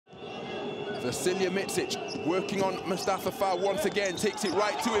Vasilija Micic working on Mustafa Fall once again, takes it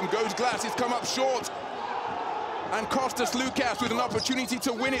right to him, goes glass, he's come up short. And Kostas Sloukas with an opportunity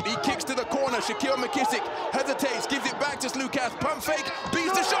to win it. He kicks to the corner, Shaquille McKissick hesitates, gives it back to Sloukas, pump fake,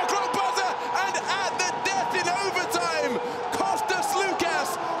 beats the shot clock buzzer, and at the death in overtime, Kostas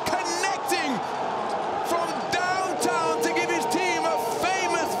Sloukas connecting from downtown to give his team a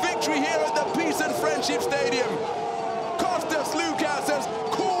famous victory here at the Peace and Friendship Stadium. Kostas Sloukas as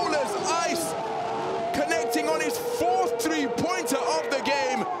cool as ice, connecting on his fourth three-pointer of the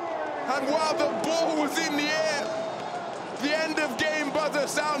game. And while the ball was in the air, the end of game buzzer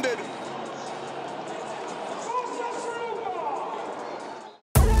sounded.